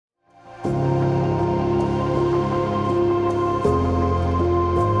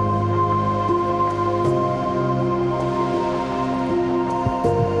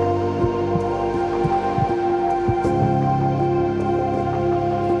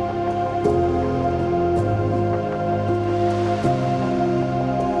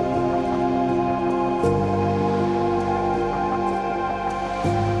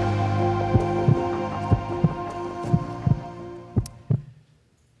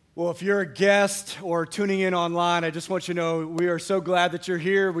If you're a guest or tuning in online, I just want you to know we are so glad that you're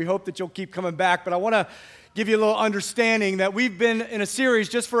here. We hope that you'll keep coming back. But I want to give you a little understanding that we've been in a series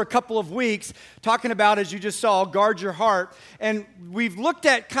just for a couple of weeks talking about, as you just saw, guard your heart. And we've looked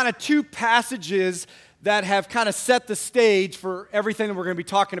at kind of two passages that have kind of set the stage for everything that we're going to be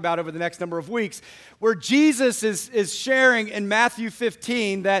talking about over the next number of weeks, where Jesus is sharing in Matthew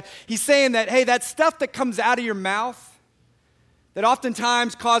 15 that he's saying that, hey, that stuff that comes out of your mouth, that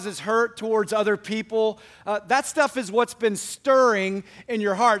oftentimes causes hurt towards other people, that stuff is what's been stirring in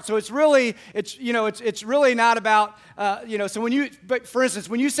your heart. So it's really not about, but for instance,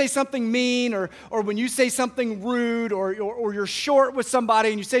 when you say something mean or when you say something rude or you're short with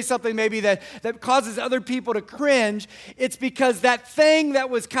somebody and you say something maybe that causes other people to cringe, it's because that thing that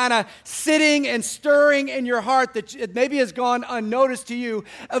was kind of sitting and stirring in your heart that it maybe has gone unnoticed to you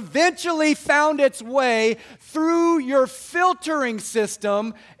eventually found its way through your filtering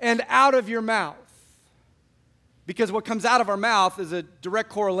system and out of your mouth. Because what comes out of our mouth is a direct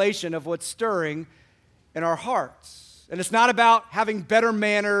correlation of what's stirring in our hearts. And it's not about having better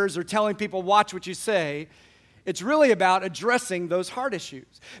manners or telling people, watch what you say. It's really about addressing those heart issues.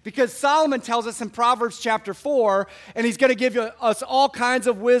 Because Solomon tells us in Proverbs chapter 4, and he's going to give us all kinds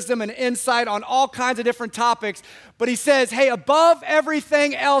of wisdom and insight on all kinds of different topics, but he says, hey, above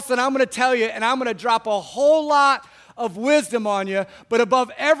everything else that I'm going to tell you, and I'm going to drop a whole lot of wisdom on you, but above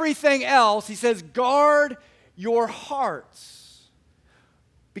everything else, he says, guard your hearts.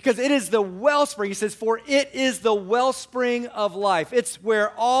 Because it is the wellspring. He says, for it is the wellspring of life. It's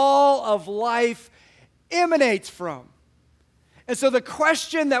where all of life emanates from. And so the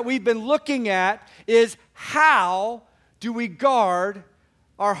question that we've been looking at is, how do we guard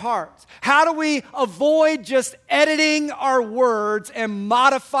our hearts? How do we avoid just editing our words and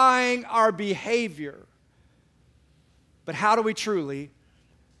modifying our behavior? But how do we truly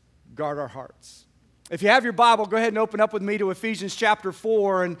guard our hearts? If you have your Bible, go ahead and open up with me to Ephesians chapter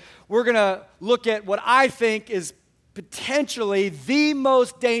 4, and we're going to look at what I think is potentially the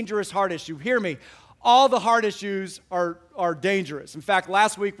most dangerous heart issue. Hear me. All the heart issues are dangerous. In fact,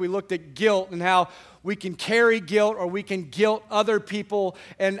 last week we looked at guilt and how we can carry guilt or we can guilt other people.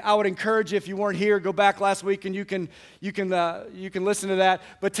 And I would encourage you, if you weren't here, go back last week and you can listen to that.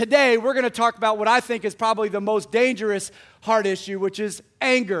 But today we're going to talk about what I think is probably the most dangerous heart issue, which is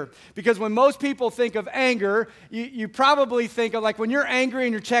anger. Because when most people think of anger, you probably think of, like, when you're angry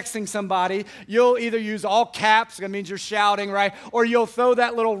and you're texting somebody, you'll either use all caps, that means you're shouting, right? Or you'll throw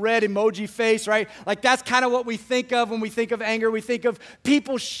that little red emoji face, right? Like, that's kind of what we think of when we think of anger. We think of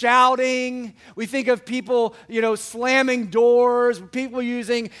people shouting. We think of people, slamming doors, people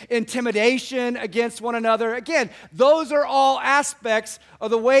using intimidation against one another. Again, those are all aspects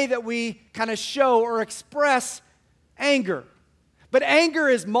of the way that we kind of show or express anger. But anger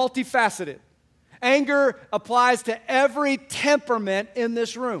is multifaceted. Anger applies to every temperament in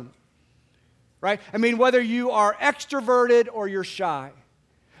this room, right? I mean, whether you are extroverted or you're shy,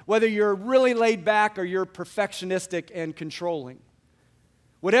 whether you're really laid back or you're perfectionistic and controlling,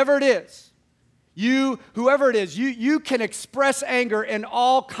 whatever it is, whoever it is, you can express anger in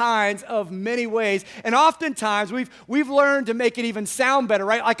all kinds of many ways. And oftentimes we've learned to make it even sound better,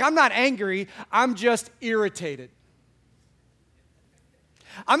 right? Like, I'm not angry, I'm just irritated.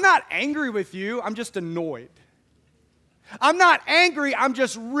 I'm not angry with you, I'm just annoyed. I'm not angry, I'm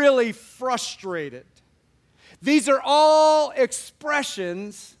just really frustrated. These are all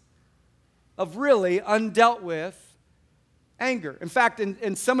expressions of really undealt with anger. In fact,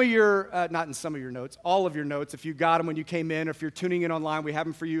 in some of your, not in some of your notes, all of your notes, if you got them when you came in, or if you're tuning in online, we have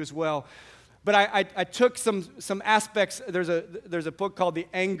them for you as well. But I took some aspects. There's a book called The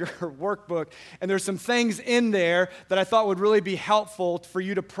Anger Workbook, and there's some things in there that I thought would really be helpful for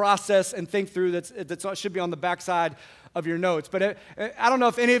you to process and think through. That should be on the backside of your notes. But I don't know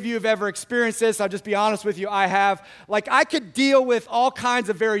if any of you have ever experienced this. I'll just be honest with you, I have. Like, I could deal with all kinds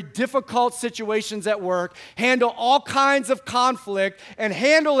of very difficult situations at work, handle all kinds of conflict, and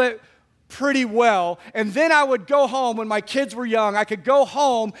handle it pretty well. And then I would go home when my kids were young. I could go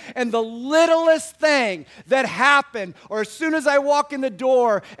home, and the littlest thing that happened, or as soon as I walk in the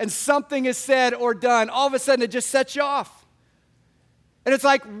door and something is said or done, all of a sudden it just sets you off. And it's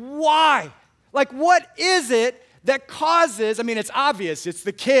like, why? Like, what is it that causes, I mean, it's obvious, it's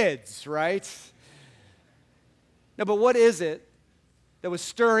the kids, right? No, but what is it that was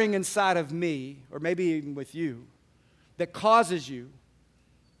stirring inside of me, or maybe even with you, that causes you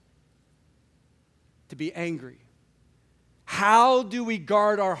to be angry? How do we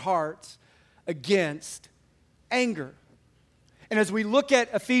guard our hearts against anger? And as we look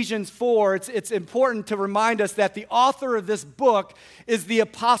at Ephesians 4, it's important to remind us that the author of this book is the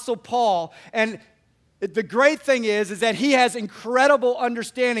Apostle Paul. And the great thing is that he has incredible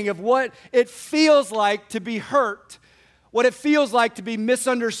understanding of what it feels like to be hurt, what it feels like to be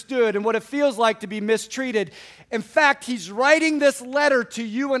misunderstood, and what it feels like to be mistreated. In fact, he's writing this letter to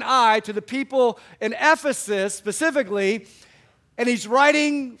you and I, to the people in Ephesus specifically, and he's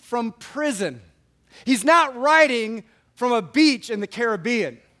writing from prison. He's not writing from a beach in the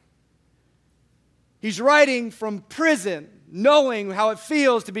Caribbean. He's writing from prison, knowing how it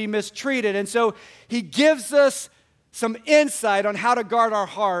feels to be mistreated. And so he gives us some insight on how to guard our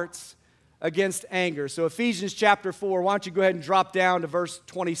hearts against anger. So Ephesians chapter 4, why don't you go ahead and drop down to verse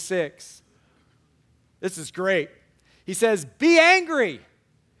 26. This is great. He says, be angry.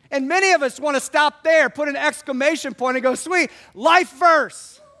 And many of us want to stop there, put an exclamation point and go, sweet, life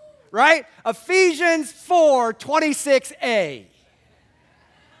verse. Right? Ephesians 4:26a.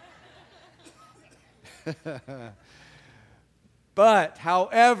 But,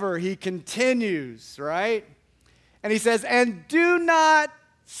 however, he continues, right? And he says, and do not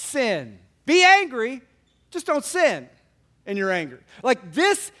sin. Be angry, just don't sin in your anger. Like,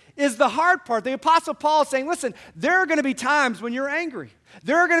 this is the hard part. The Apostle Paul is saying, listen, there are going to be times when you're angry.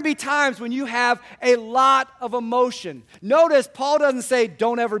 There are going to be times when you have a lot of emotion. Notice, Paul doesn't say,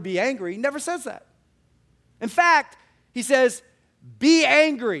 don't ever be angry. He never says that. In fact, he says, be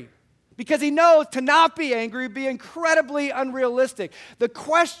angry. Because he knows to not be angry would be incredibly unrealistic. The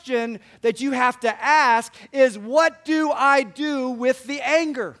question that you have to ask is, what do I do with the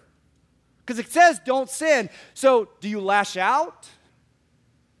anger? Because it says don't sin. So do you lash out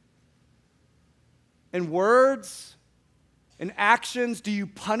in words? In actions? Do you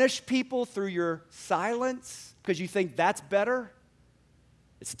punish people through your silence because you think that's better?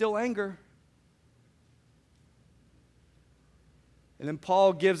 It's still anger. And then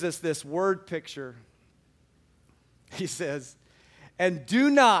Paul gives us this word picture. He says, and do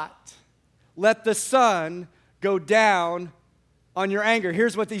not let the sun go down on your anger.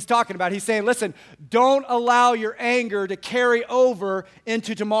 Here's what he's talking about. He's saying, listen, don't allow your anger to carry over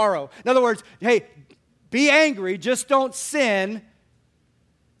into tomorrow. In other words, hey, be angry, just don't sin,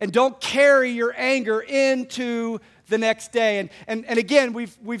 and don't carry your anger into the next day. And again,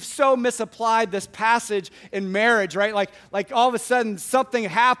 we've so misapplied this passage in marriage, right? Like all of a sudden something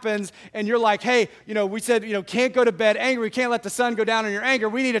happens and you're like, hey, we said, can't go to bed angry. Can't let the sun go down on your anger.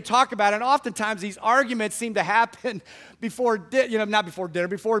 We need to talk about it. And oftentimes these arguments seem to happen before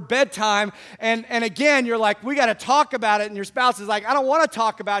bedtime. And again, you're like, we got to talk about it. And your spouse is like, I don't want to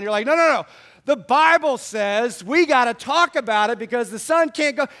talk about it. And you're like, no. The Bible says we got to talk about it because the sun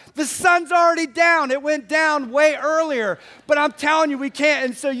can't go. The sun's already down. It went down way earlier. But I'm telling you, we can't.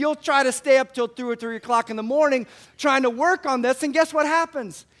 And so you'll try to stay up till 2 or 3 o'clock in the morning trying to work on this. And guess what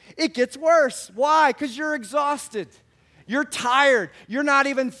happens? It gets worse. Why? Because you're exhausted. You're tired. You're not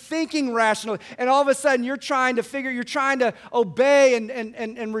even thinking rationally. And all of a sudden, you're trying to obey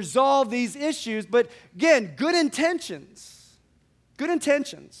and resolve these issues. But again, good intentions. Good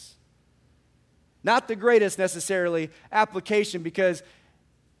intentions. Not the greatest necessarily application, because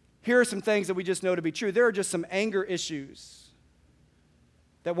here are some things that we just know to be true. There are just some anger issues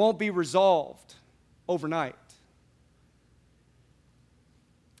that won't be resolved overnight.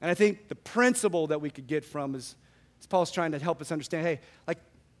 And I think the principle that we could get from is Paul's trying to help us understand, hey, like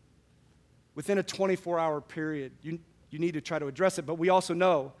within a 24-hour period, you need to try to address it. But we also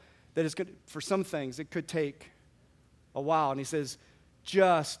know that it's good for some things, it could take a while. And he says,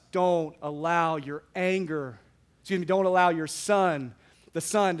 just don't allow your anger, don't allow the sun to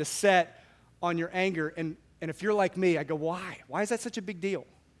set on your anger. And if you're like me, I go, why? Why is that such a big deal?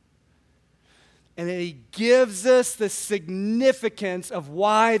 And then he gives us the significance of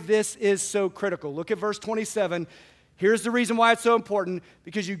why this is so critical. Look at verse 27. Here's the reason why it's so important,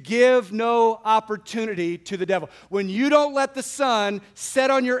 because you give no opportunity to the devil. When you don't let the sun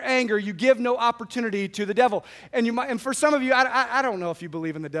set on your anger, you give no opportunity to the devil. And for some of you, I don't know if you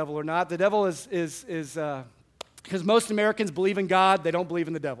believe in the devil or not. The devil is because most Americans believe in God, they don't believe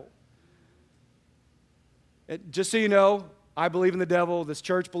in the devil. Just so you know, I believe in the devil. This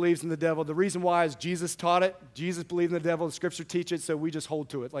church believes in the devil. The reason why is Jesus taught it. Jesus believed in the devil. The scripture teaches it, so we just hold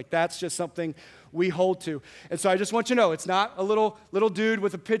to it. Like, that's just something we hold to. And so I just want you to know, it's not a little dude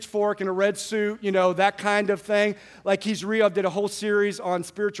with a pitchfork and a red suit, that kind of thing. Like, he's real. I did a whole series on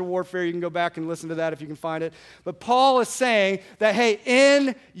spiritual warfare. You can go back and listen to that if you can find it. But Paul is saying that, hey,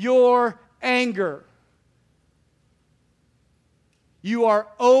 in your anger, you are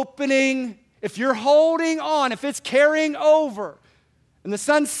opening. If you're holding on, if it's carrying over, and the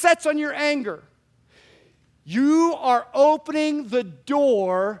sun sets on your anger, you are opening the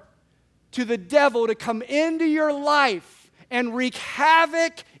door to the devil to come into your life and wreak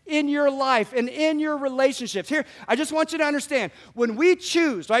havoc in your life and in your relationships. Here, I just want you to understand, when we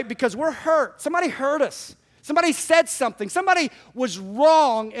choose, right, because we're hurt, somebody hurt us. Somebody said something. Somebody was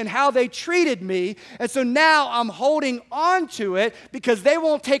wrong in how they treated me. And so now I'm holding on to it because they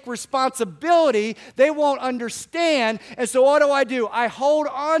won't take responsibility. They won't understand. And so what do? I hold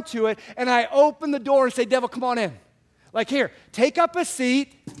on to it and I open the door and say, devil, come on in. Like, here, take up a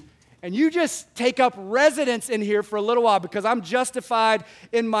seat. And you just take up residence in here for a little while because I'm justified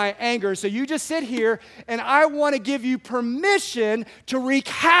in my anger. So you just sit here, and I want to give you permission to wreak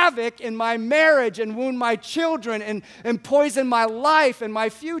havoc in my marriage and wound my children and poison my life and my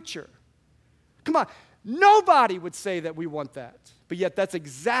future. Come on. Nobody would say that we want that. But yet that's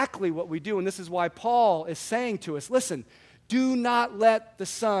exactly what we do. And this is why Paul is saying to us, listen, do not let the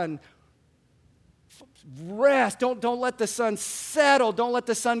sun rest. Don't let the sun settle. Don't let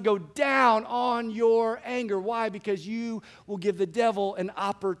the sun go down on your anger. Why? Because you will give the devil an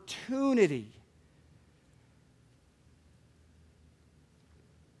opportunity.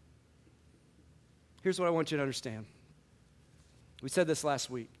 Here's what I want you to understand. We said this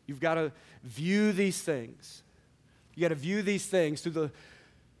last week. You've got to view these things. You got to view these things through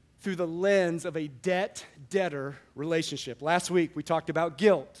the lens of a debt-debtor relationship. Last week we talked about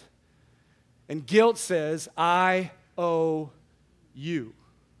guilt. And guilt says, I owe you.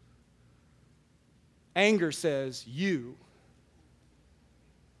 Anger says, you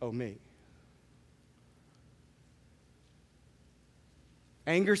owe me.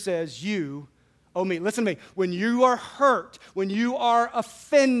 Anger says, you owe me. Listen to me. When you are hurt, when you are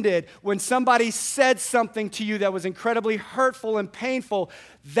offended, when somebody said something to you that was incredibly hurtful and painful,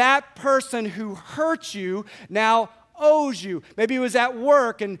 that person who hurt you now owes you. Maybe it was at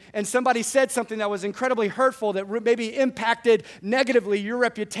work and somebody said something that was incredibly hurtful that maybe impacted negatively your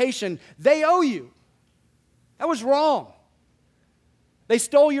reputation. They owe you. That was wrong. They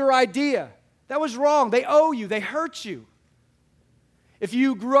stole your idea. That was wrong. They owe you. They hurt you. If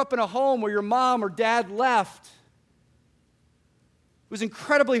you grew up in a home where your mom or dad left, it was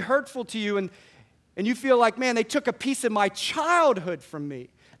incredibly hurtful to you and you feel like, man, they took a piece of my childhood from me.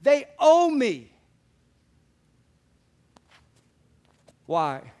 They owe me.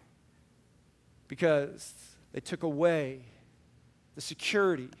 Why? Because they took away the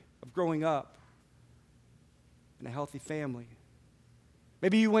security of growing up in a healthy family.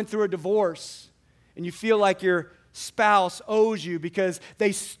 Maybe you went through a divorce and you feel like your spouse owes you because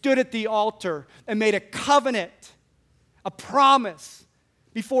they stood at the altar and made a covenant, a promise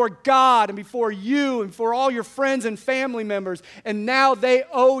before God and before you and for all your friends and family members, and now they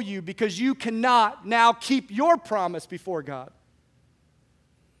owe you because you cannot now keep your promise before God.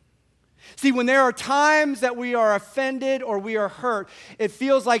 See, when there are times that we are offended or we are hurt, it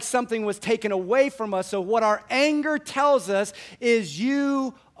feels like something was taken away from us. So what our anger tells us is,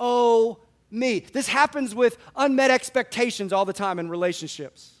 you owe me. This happens with unmet expectations all the time in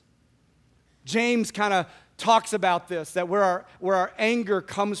relationships. James kind of talks about this, that where our anger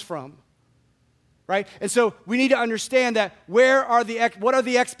comes from. Right? And so we need to understand that what are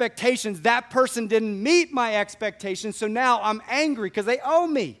the expectations? That person didn't meet my expectations, so now I'm angry because they owe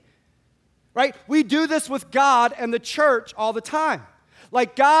me. Right? We do this with God and the church all the time.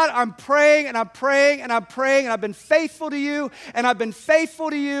 Like, God, I'm praying and I'm praying and I'm praying and I've been faithful to you and I've been faithful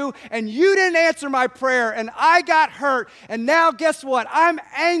to you and you didn't answer my prayer and I got hurt and now guess what? I'm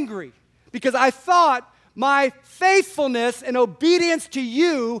angry because I thought my faithfulness and obedience to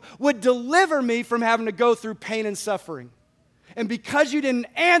you would deliver me from having to go through pain and suffering. And because you didn't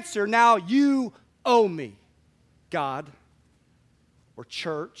answer, now you owe me, God, or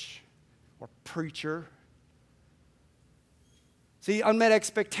church, or preacher. See, unmet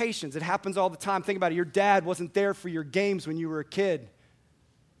expectations, it happens all the time. Think about it. Your dad wasn't there for your games when you were a kid.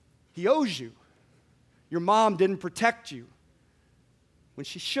 He owes you. Your mom didn't protect you when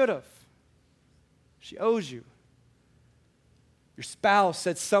she should have. She owes you. Your spouse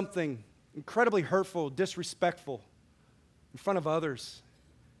said something incredibly hurtful, disrespectful in front of others.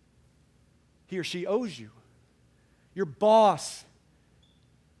 He or she owes you. your boss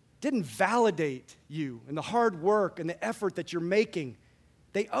didn't validate you and the hard work and the effort that you're making.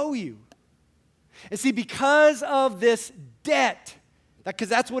 They owe you. And see, because of this debt, because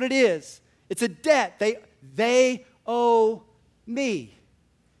that's what it is, it's a debt. They owe me.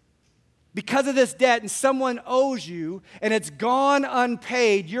 Because of this debt and someone owes you and it's gone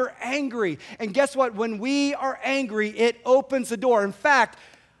unpaid, you're angry. And guess what? When we are angry, it opens the door. In fact,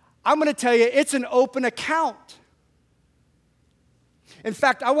 I'm going to tell you, it's an open account. In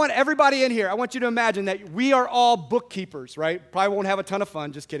fact, I want everybody in here, I want you to imagine that we are all bookkeepers, right? Probably won't have a ton of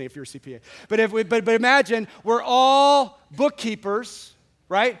fun, just kidding if you're a CPA. But imagine we're all bookkeepers,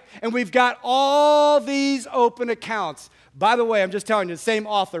 right? And we've got all these open accounts. By the way, I'm just telling you, the same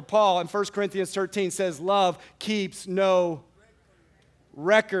author, Paul, in 1 Corinthians 13 says, love keeps no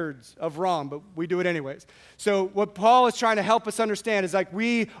records of wrong, but we do it anyways. So what Paul is trying to help us understand is like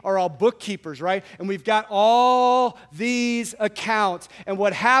we are all bookkeepers, right? And we've got all these accounts. And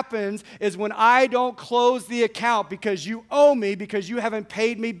what happens is when I don't close the account because you owe me, because you haven't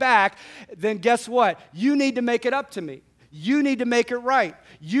paid me back, then guess what? You need to make it up to me. You need to make it right.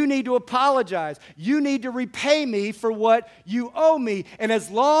 You need to apologize. You need to repay me for what you owe me. And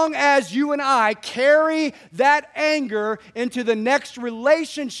as long as you and I carry that anger into the next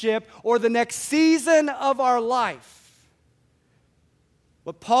relationship or the next season of our life,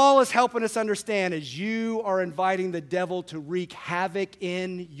 what Paul is helping us understand is you are inviting the devil to wreak havoc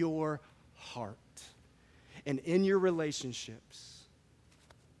in your heart and in your relationships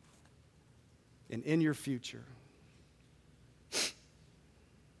and in your future.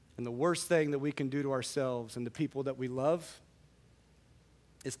 And the worst thing that we can do to ourselves and the people that we love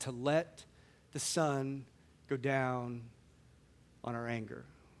is to let the sun go down on our anger.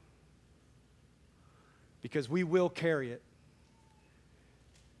 Because we will carry it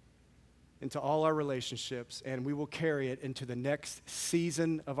into all our relationships, and we will carry it into the next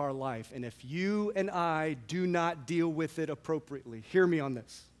season of our life. And if you and I do not deal with it appropriately, hear me on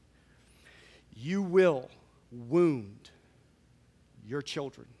this, you will wound your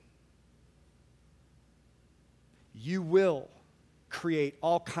children. You will create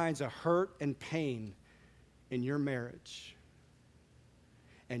all kinds of hurt and pain in your marriage.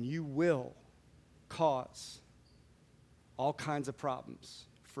 And you will cause all kinds of problems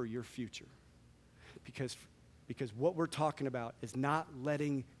for your future. Because what we're talking about is not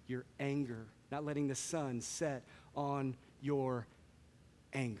letting your anger, not letting the sun set on your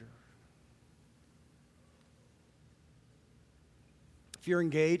anger. If you're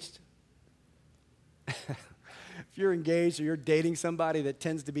engaged, if you're engaged or you're dating somebody that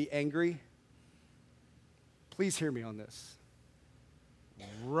tends to be angry, please hear me on this.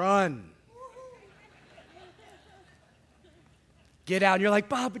 Run. Get out. And you're like,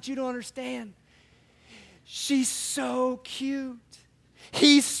 Bob, but you don't understand. She's so cute.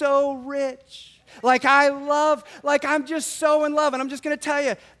 He's so rich. I'm just so in love. And I'm just going to tell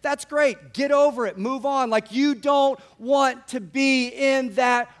you, that's great. Get over it. Move on. Like you don't want to be in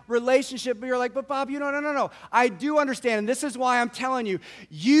that relationship. But you're like, but Bob, no. I do understand. And this is why I'm telling you,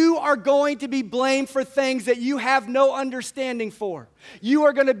 you are going to be blamed for things that you have no understanding for. You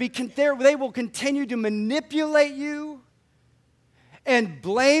are going to be, they will continue to manipulate you and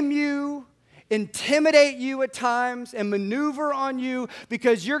blame you, intimidate you at times, and maneuver on you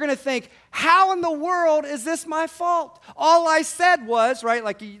because you're going to think, how in the world is this my fault? All I said was, right,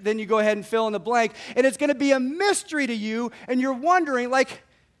 then you go ahead and fill in the blank, and it's going to be a mystery to you, and you're wondering,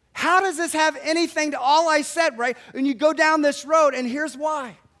 how does this have anything to all I said, right? And you go down this road, and here's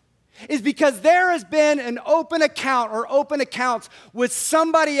why. Is because there has been an open account or open accounts with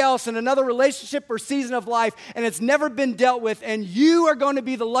somebody else in another relationship or season of life, and it's never been dealt with, and you are going to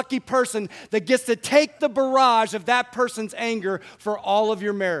be the lucky person that gets to take the barrage of that person's anger for all of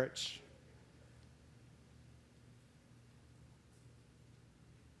your marriage.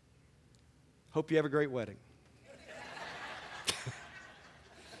 Hope you have a great wedding.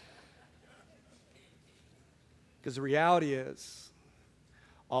 Because the reality is,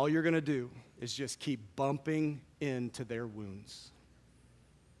 all you're going to do is just keep bumping into their wounds.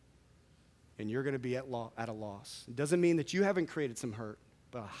 And you're going to be at a loss. It doesn't mean that you haven't created some hurt,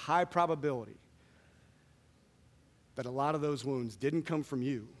 but a high probability that a lot of those wounds didn't come from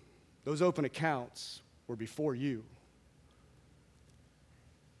you. Those open accounts were before you.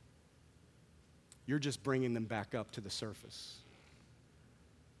 You're just bringing them back up to the surface.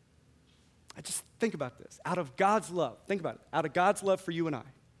 I just think about this. Out of God's love, think about it. Out of God's love for you and I,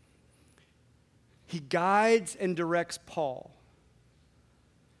 He guides and directs Paul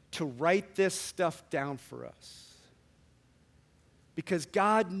to write this stuff down for us. Because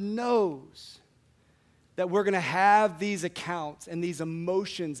God knows that we're going to have these accounts and these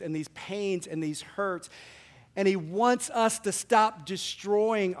emotions and these pains and these hurts. And he wants us to stop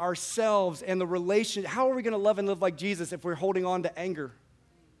destroying ourselves and the relation. How are we going to love and live like Jesus if we're holding on to anger?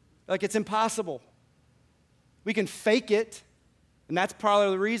 Like, it's impossible. We can fake it, and that's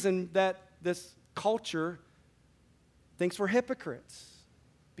probably the reason that this culture thinks we're hypocrites,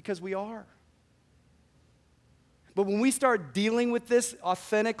 because we are. But when we start dealing with this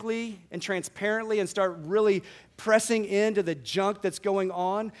authentically and transparently and start really pressing into the junk that's going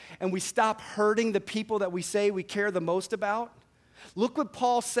on, and we stop hurting the people that we say we care the most about, look what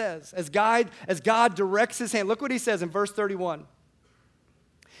Paul says as God directs his hand. Look what he says in verse 31.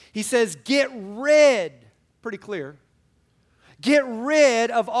 He says, get rid, pretty clear, get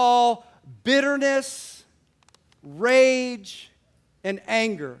rid of all bitterness, rage, and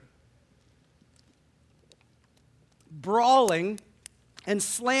anger, brawling and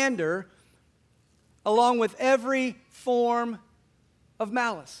slander, along with every form of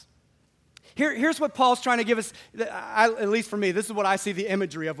malice. Here's what Paul's trying to give us, at least for me, this is what I see the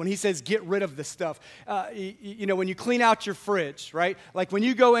imagery of when he says get rid of this stuff. When you clean out your fridge, right? Like when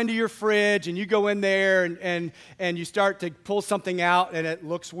you go into your fridge and you go in there and you start to pull something out and it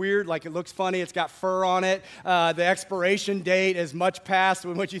looks weird, like it looks funny, it's got fur on it, the expiration date is much past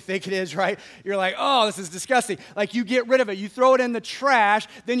than what you think it is, right? You're like, oh, this is disgusting. Like you get rid of it, you throw it in the trash,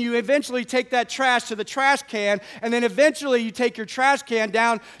 then you eventually take that trash to the trash can, and then eventually you take your trash can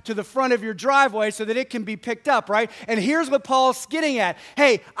down to the front of your driveway so that it can be picked up, right? And here's what Paul's getting at.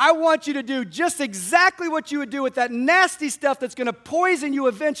 Hey, I want you to do just exactly what you would do with that nasty stuff that's going to poison you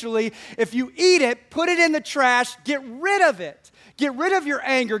eventually. If you eat it, put it in the trash, get rid of it. Get rid of your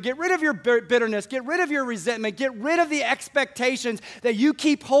anger, get rid of your bitterness, get rid of your resentment, get rid of the expectations that you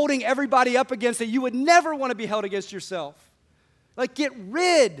keep holding everybody up against that you would never want to be held against yourself. Like, get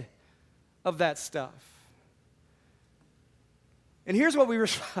rid of that stuff. And here's what we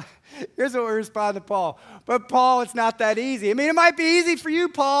respond to Paul. But Paul, it's not that easy. I mean, it might be easy for you,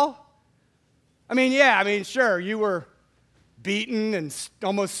 Paul. Sure, you were beaten and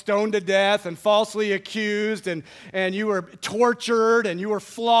almost stoned to death and falsely accused and you were tortured and you were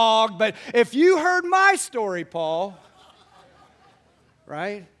flogged. But if you heard my story, Paul,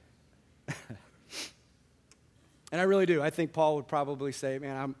 right? And I really do. I think Paul would probably say,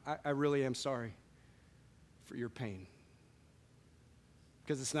 man, I really am sorry for your pain.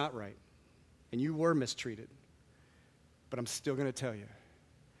 Because it's not right. And you were mistreated. But I'm still going to tell you,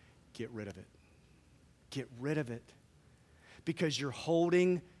 get rid of it. Get rid of it. Because you're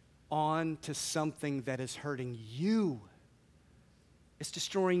holding on to something that is hurting you. It's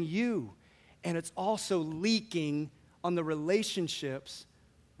destroying you. And it's also leaking on the relationships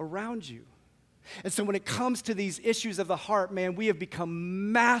around you. And so when it comes to these issues of the heart, man, we have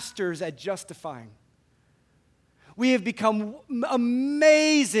become masters at justifying. We have become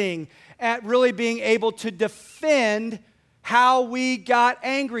amazing at really being able to defend how we got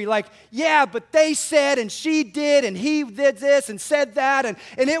angry. Like, yeah, but they said and she did and he did this and said that and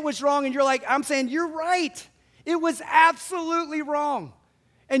it was wrong. And you're like, I'm saying, you're right. It was absolutely wrong.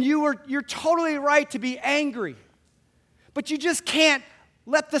 And you're totally right to be angry. But you just can't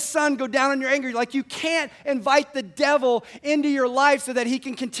let the sun go down on your anger. Like, you can't invite the devil into your life so that he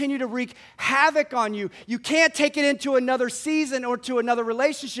can continue to wreak havoc on you. You can't take it into another season or to another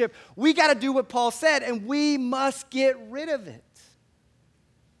relationship. We got to do what Paul said, and we must get rid of it.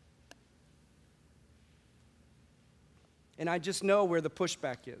 And I just know where the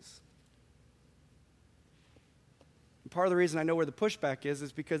pushback is. And part of the reason I know where the pushback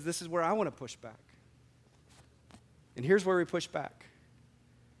is because this is where I want to push back. And here's where we push back.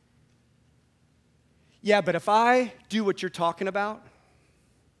 Yeah, but if I do what you're talking about,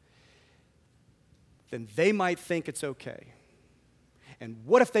 then they might think it's okay. And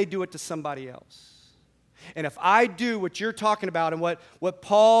what if they do it to somebody else? And if I do what you're talking about and what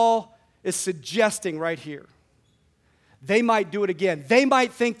Paul is suggesting right here, they might do it again. They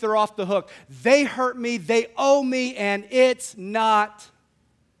might think they're off the hook. They hurt me, they owe me, and it's not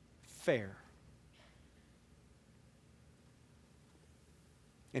fair.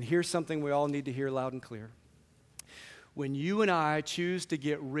 And here's something we all need to hear loud and clear. When you and I choose to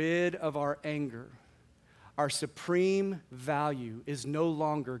get rid of our anger, our supreme value is no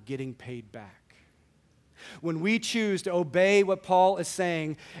longer getting paid back. When we choose to obey what Paul is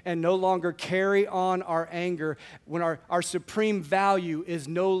saying and no longer carry on our anger, when our supreme value is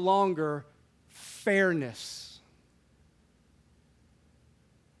no longer fairness.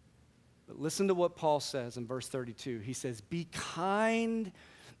 But listen to what Paul says in verse 32. He says, be kind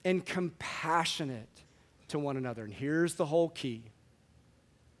and compassionate to one another. And here's the whole key.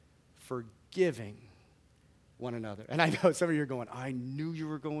 Forgiving one another. And I know some of you are going, I knew you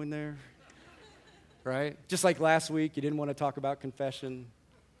were going there. Right? Just like last week, you didn't want to talk about confession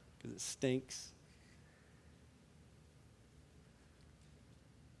because it stinks.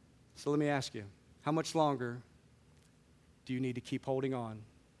 So let me ask you, how much longer do you need to keep holding on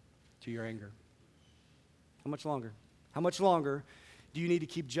to your anger? How much longer? How much longer do you need to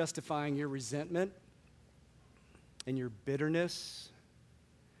keep justifying your resentment and your bitterness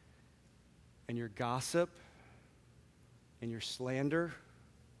and your gossip and your slander?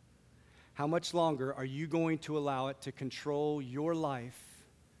 How much longer are you going to allow it to control your life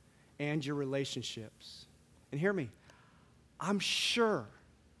and your relationships? And hear me, I am sure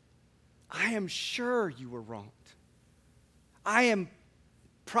you were wronged. I am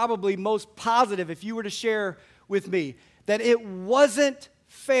probably most positive, if you were to share with me, that it wasn't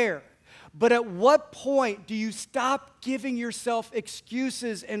fair. But at what point do you stop giving yourself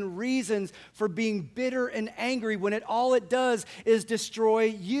excuses and reasons for being bitter and angry when all it does is destroy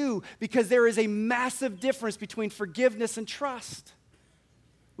you? Because there is a massive difference between forgiveness and trust.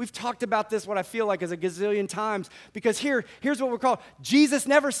 We've talked about this, what I feel like is a gazillion times, because here's what we're called. Jesus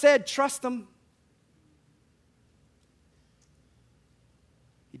never said, trust them.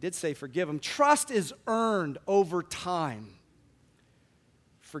 He did say, forgive them. Trust is earned over time.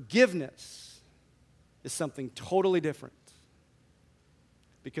 Forgiveness is something totally different.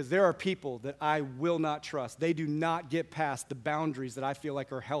 Because there are people that I will not trust. They do not get past the boundaries that I feel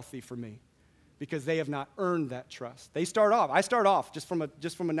like are healthy for me, because they have not earned that trust. I start off just from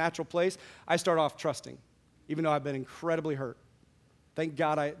a natural place. I start off trusting, even though I've been incredibly hurt. Thank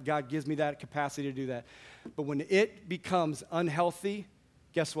God God gives me that capacity to do that. But when it becomes unhealthy,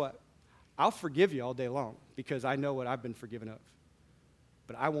 guess what? I'll forgive you all day long because I know what I've been forgiven of.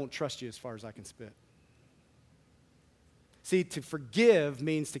 But I won't trust you as far as I can spit. See, to forgive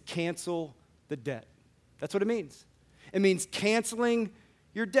means to cancel the debt. That's what it means. It means canceling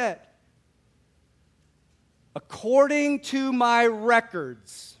your debt. According to my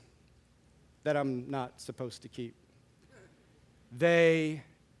records that I'm not supposed to keep, they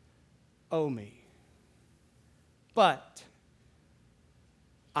owe me. But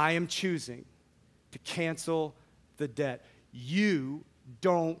I am choosing to cancel the debt. You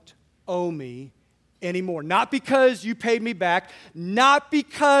don't owe me anymore. Not because you paid me back, not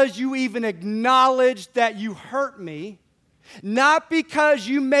because you even acknowledged that you hurt me, not because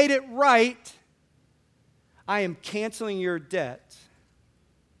you made it right. I am canceling your debt.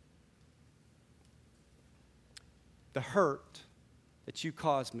 The hurt that you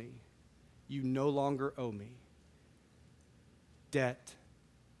caused me, you no longer owe me. Debt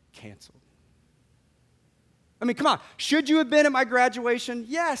canceled. I mean, come on. Should you have been at my graduation?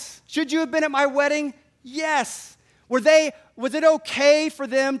 Yes. Should you have been at my wedding? Yes. Was it okay for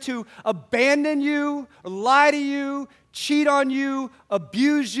them to abandon you, or lie to you, cheat on you,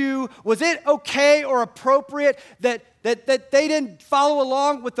 abuse you? Was it okay or appropriate that they didn't follow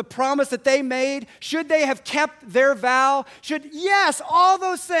along with the promise that they made? Should they have kept their vow? Yes, all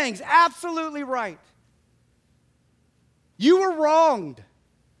those things, absolutely right. You were wronged,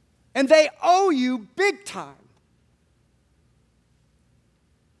 and they owe you big time.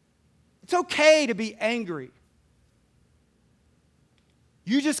 It's okay to be angry.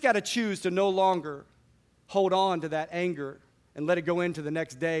 You just got to choose to no longer hold on to that anger and let it go into the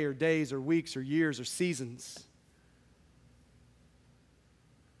next day or days or weeks or years or seasons.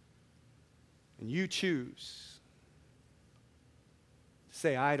 And you choose to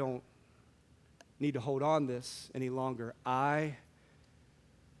say, I don't need to hold on this any longer. I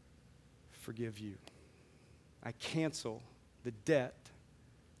forgive you. I cancel the debt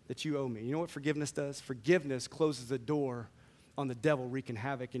that you owe me. You know what forgiveness does? Forgiveness closes the door on the devil wreaking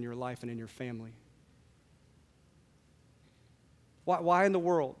havoc in your life and in your family. Why in the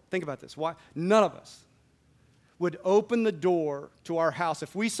world? Think about this. Why none of us would open the door to our house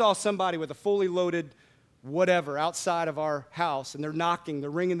if we saw somebody with a fully loaded whatever outside of our house and they're knocking, they're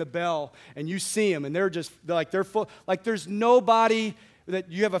ringing the bell, and you see them and they're full, like there's nobody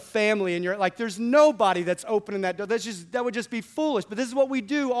that you have a family and you're like, there's nobody that's opening that door. That would just be foolish. But this is what we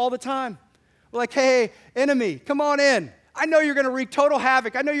do all the time. We're like, hey, enemy, come on in. I know you're going to wreak total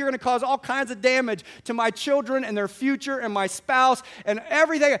havoc. I know you're going to cause all kinds of damage to my children and their future and my spouse and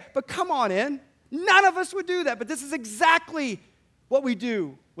everything. But come on in. None of us would do that. But this is exactly what we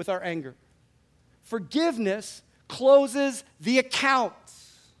do with our anger. Forgiveness closes the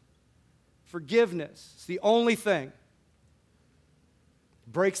accounts. Forgiveness is the only thing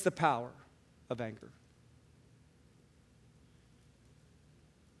breaks the power of anger.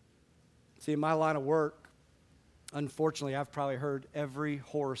 See, in my line of work, unfortunately, I've probably heard every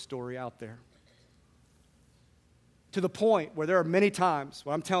horror story out there. to the point where there are many times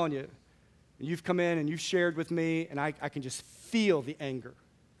where I'm telling you, you've come in and you've shared with me, and I can just feel the anger.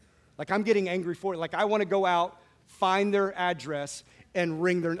 Like I'm getting angry for it. Like I want to go out, find their address, and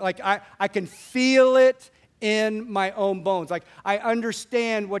ring their, like I can feel it in my own bones. Like I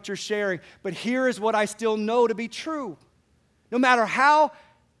understand what you're sharing, but here is what I still know to be true. No matter how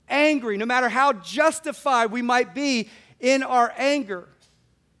angry, no matter how justified we might be in our anger,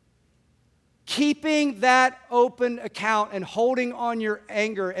 keeping that open account and holding on your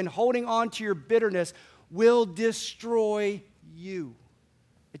anger and holding on to your bitterness will destroy you.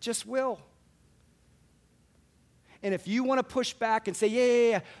 It just will. And if you want to push back and say,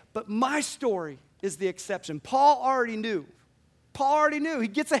 yeah, but my story is the exception. Paul already knew. He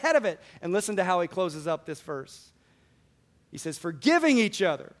gets ahead of it. And listen to how he closes up this verse. He says, forgiving each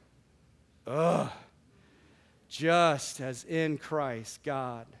other. Just as in Christ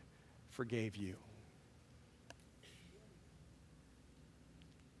God forgave you.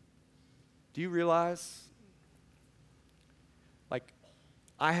 Do you realize, like,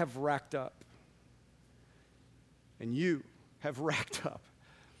 I have racked up, and you have racked up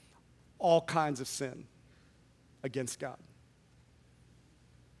all kinds of sin against God.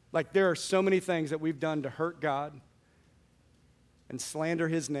 Like there are so many things that we've done to hurt God and slander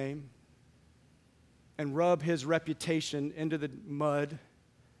his name and rub his reputation into the mud.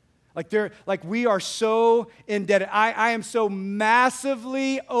 Like we are so indebted. I am so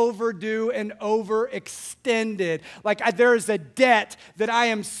massively overdue and overextended. There is a debt that I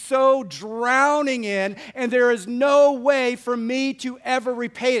am so drowning in, and there is no way for me to ever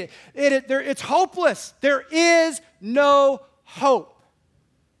repay it. It's hopeless. There is no hope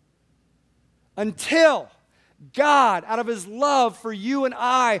until God, out of his love for you and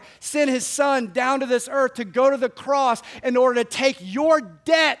I, sent his son down to this earth to go to the cross in order to take your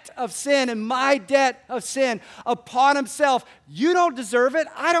debt of sin and my debt of sin upon himself. You don't deserve it.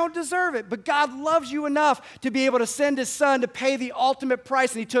 I don't deserve it. But God loves you enough to be able to send his son to pay the ultimate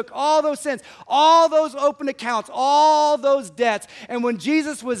price. And he took all those sins, all those open accounts, all those debts. And when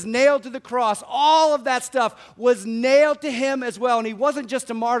Jesus was nailed to the cross, all of that stuff was nailed to him as well. And he wasn't just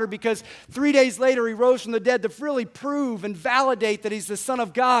a martyr because 3 days later he rose from the dead to really prove and validate that he's the Son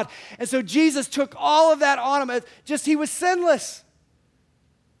of God. And so Jesus took all of that on him. He was sinless.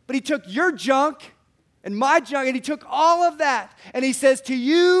 But he took your junk and my junk, and he took all of that. And he says to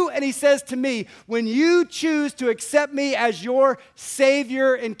you, and he says to me, when you choose to accept me as your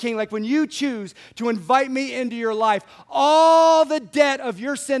Savior and King, like when you choose to invite me into your life, all the debt of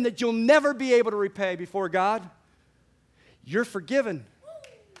your sin that you'll never be able to repay before God, you're forgiven.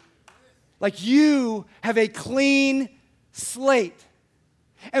 Like you have a clean slate.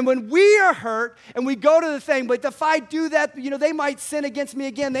 And when we are hurt and we go to the thing, but if I do that, they might sin against me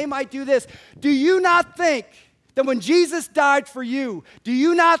again. They might do this. Do you not think that when Jesus died for you, do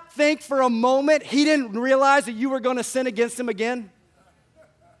you not think for a moment he didn't realize that you were going to sin against him again?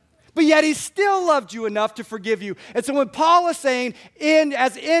 But yet he still loved you enough to forgive you. And so when Paul is saying,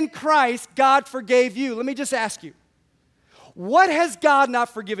 as in Christ, God forgave you, let me just ask you, what has God not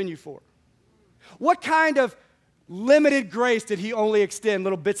forgiven you for? What kind of limited grace did he only extend,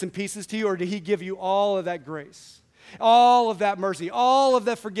 little bits and pieces to you, or did he give you all of that grace, all of that mercy, all of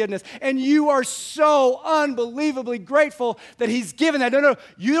that forgiveness? And you are so unbelievably grateful that he's given that. No,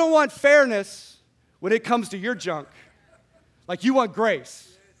 you don't want fairness when it comes to your junk. Like you want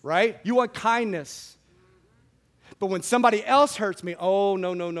grace, right? You want kindness. But when somebody else hurts me, oh,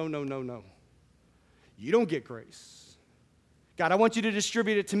 no. You don't get grace. God, I want you to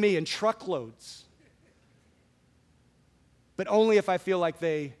distribute it to me in truckloads. But only if I feel like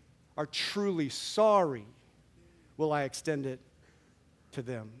they are truly sorry will I extend it to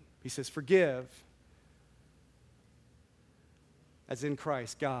them. He says, forgive as in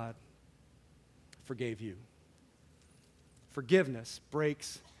Christ God forgave you. Forgiveness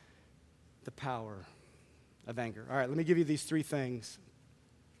breaks the power of anger. All right, let me give you these three things,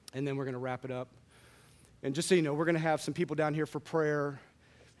 and then we're going to wrap it up. And just so you know, we're going to have some people down here for prayer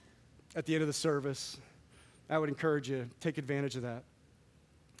at the end of the service. I would encourage you, take advantage of that.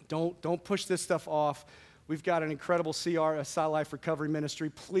 Don't push this stuff off. We've got an incredible Cell Life Recovery Ministry.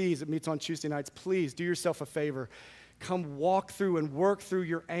 Please, it meets on Tuesday nights. Please do yourself a favor. Come walk through and work through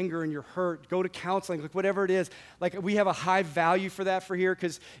your anger and your hurt. Go to counseling, like whatever it is. Like we have a high value for that for here,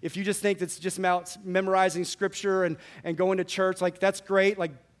 because if you just think it's just about memorizing scripture and going to church, like that's great.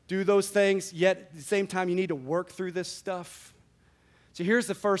 Like do those things, yet at the same time you need to work through this stuff. So here's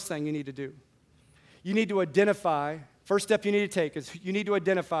the first thing you need to do. You need to identify, first step you need to take is you need to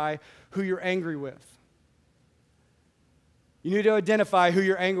identify who you're angry with. You need to identify who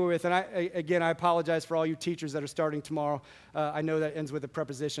you're angry with. And I apologize for all you teachers that are starting tomorrow. I know that ends with a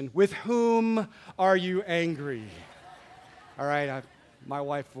preposition. With whom are you angry? All right, my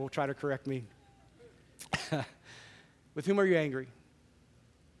wife will try to correct me. With whom are you angry?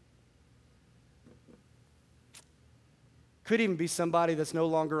 Could even be somebody that's no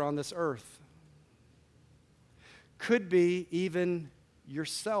longer on this earth. Could be even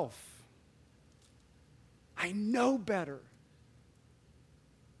yourself. I know better.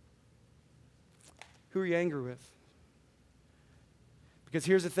 Who are you angry with? Because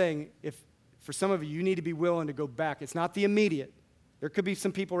here's the thing, if for some of you, you need to be willing to go back. It's not the immediate. There could be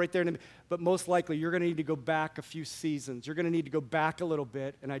some people right there, but most likely you're going to need to go back a few seasons. You're going to need to go back a little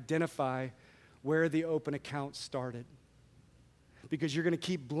bit and identify where the open account started. Because you're going to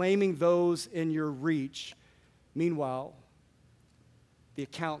keep blaming those in your reach. Meanwhile, the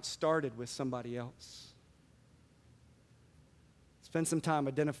account started with somebody else. Spend some time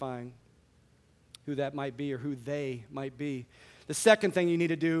identifying who that might be or who they might be. The second thing you need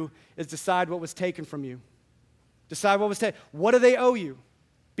to do is decide what was taken from you. Decide what was taken. What do they owe you?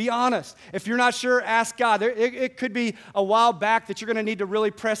 Be honest. If you're not sure, ask God. It could be a while back that you're going to need to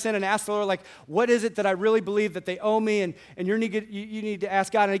really press in and ask the Lord, like, what is it that I really believe that they owe me? And you need to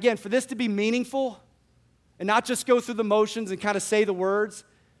ask God. And again, for this to be meaningful and not just go through the motions and kind of say the words,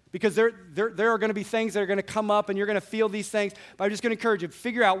 because there are going to be things that are going to come up and you're going to feel these things. But I'm just going to encourage you to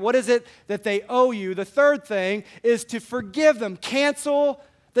figure out what is it that they owe you. The third thing is to forgive them. Cancel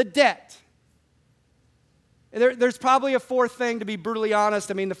the debt. There's probably a fourth thing, to be brutally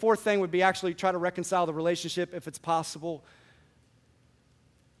honest. I mean, the fourth thing would be actually try to reconcile the relationship if it's possible.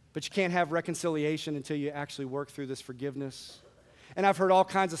 But you can't have reconciliation until you actually work through this forgiveness. And I've heard all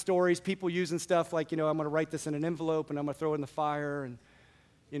kinds of stories, people using stuff like, I'm going to write this in an envelope and I'm going to throw it in the fire and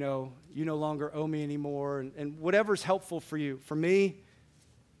you no longer owe me anymore, and whatever's helpful for you. For me,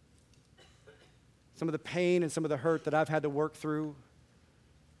 some of the pain and some of the hurt that I've had to work through,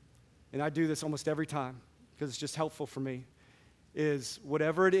 and I do this almost every time because it's just helpful for me, is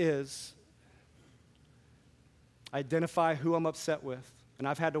whatever it is, identify who I'm upset with, and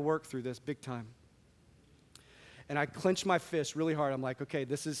I've had to work through this big time. And I clench my fist really hard. I'm like, okay,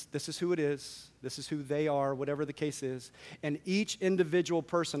 this is who it is. This is who they are, whatever the case is. And each individual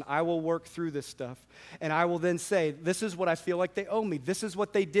person, I will work through this stuff. And I will then say, this is what I feel like they owe me. This is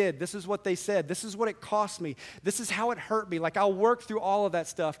what they did. This is what they said. This is what it cost me. This is how it hurt me. Like, I'll work through all of that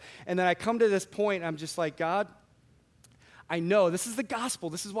stuff. And then I come to this point, and I'm just like, God, I know. This is the gospel.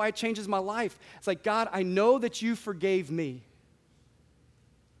 This is why it changes my life. It's like, God, I know that you forgave me.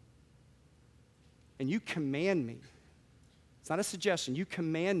 And you command me, it's not a suggestion, you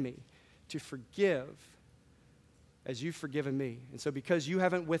command me to forgive as you've forgiven me. And so because you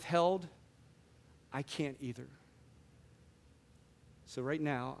haven't withheld, I can't either. So right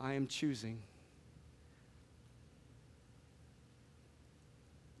now, I am choosing.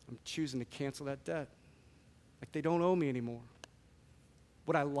 I'm choosing to cancel that debt. Like, they don't owe me anymore.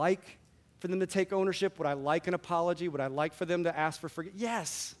 Would I like for them to take ownership? Would I like an apology? Would I like for them to ask for forgiveness?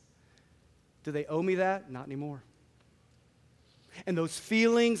 Yes. Do they owe me that? Not anymore. And those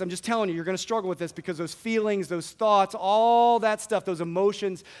feelings, I'm just telling you, you're going to struggle with this because those feelings, those thoughts, all that stuff, those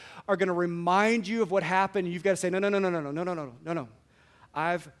emotions are going to remind you of what happened. And you've got to say, no.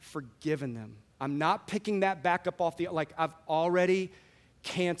 I've forgiven them. I'm not picking that back up off like I've already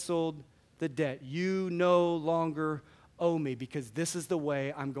canceled the debt. You no longer owe me because this is the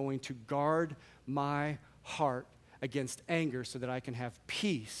way I'm going to guard my heart against anger so that I can have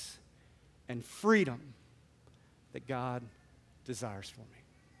peace and freedom that God desires for me.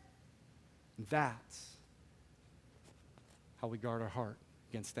 And that's how we guard our heart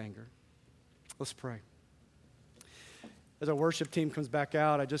against anger. Let's pray. As our worship team comes back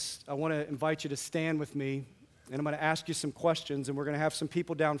out, I want to invite you to stand with me, and I'm going to ask you some questions, and we're going to have some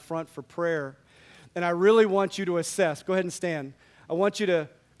people down front for prayer. And I really want you to assess. Go ahead and stand. I want you to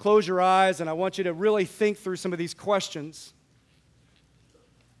close your eyes, and I want you to really think through some of these questions.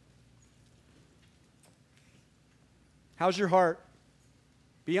 How's your heart?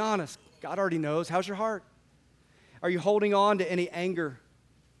 Be honest. God already knows. How's your heart? Are you holding on to any anger?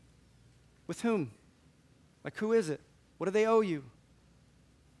 With whom? Like, who is it? What do they owe you?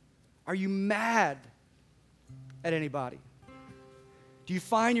 Are you mad at anybody? Do you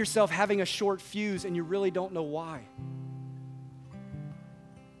find yourself having a short fuse and you really don't know why?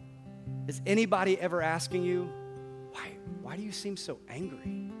 Is anybody ever asking you, why do you seem so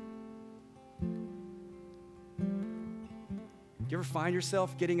angry? Do you ever find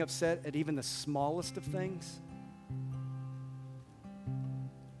yourself getting upset at even the smallest of things?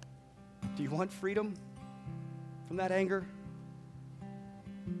 Do you want freedom from that anger?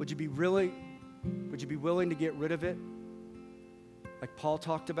 Would you be willing to get rid of it like Paul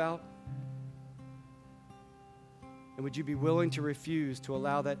talked about? And would you be willing to refuse to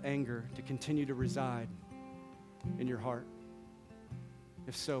allow that anger to continue to reside in your heart?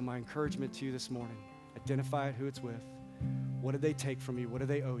 If so, my encouragement to you this morning, identify who it's with. What did they take from you? What do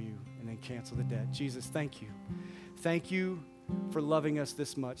they owe you? And then cancel the debt. Jesus, thank you. Thank you for loving us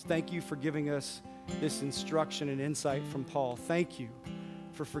this much. Thank you for giving us this instruction and insight from Paul. Thank you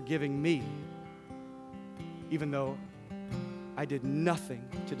for forgiving me, even though I did nothing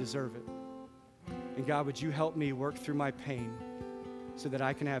to deserve it. And God, would you help me work through my pain so that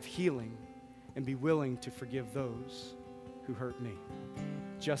I can have healing and be willing to forgive those who hurt me.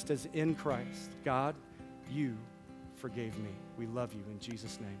 Just as in Christ, God, you forgave me. We love you in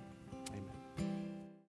Jesus' name. Amen.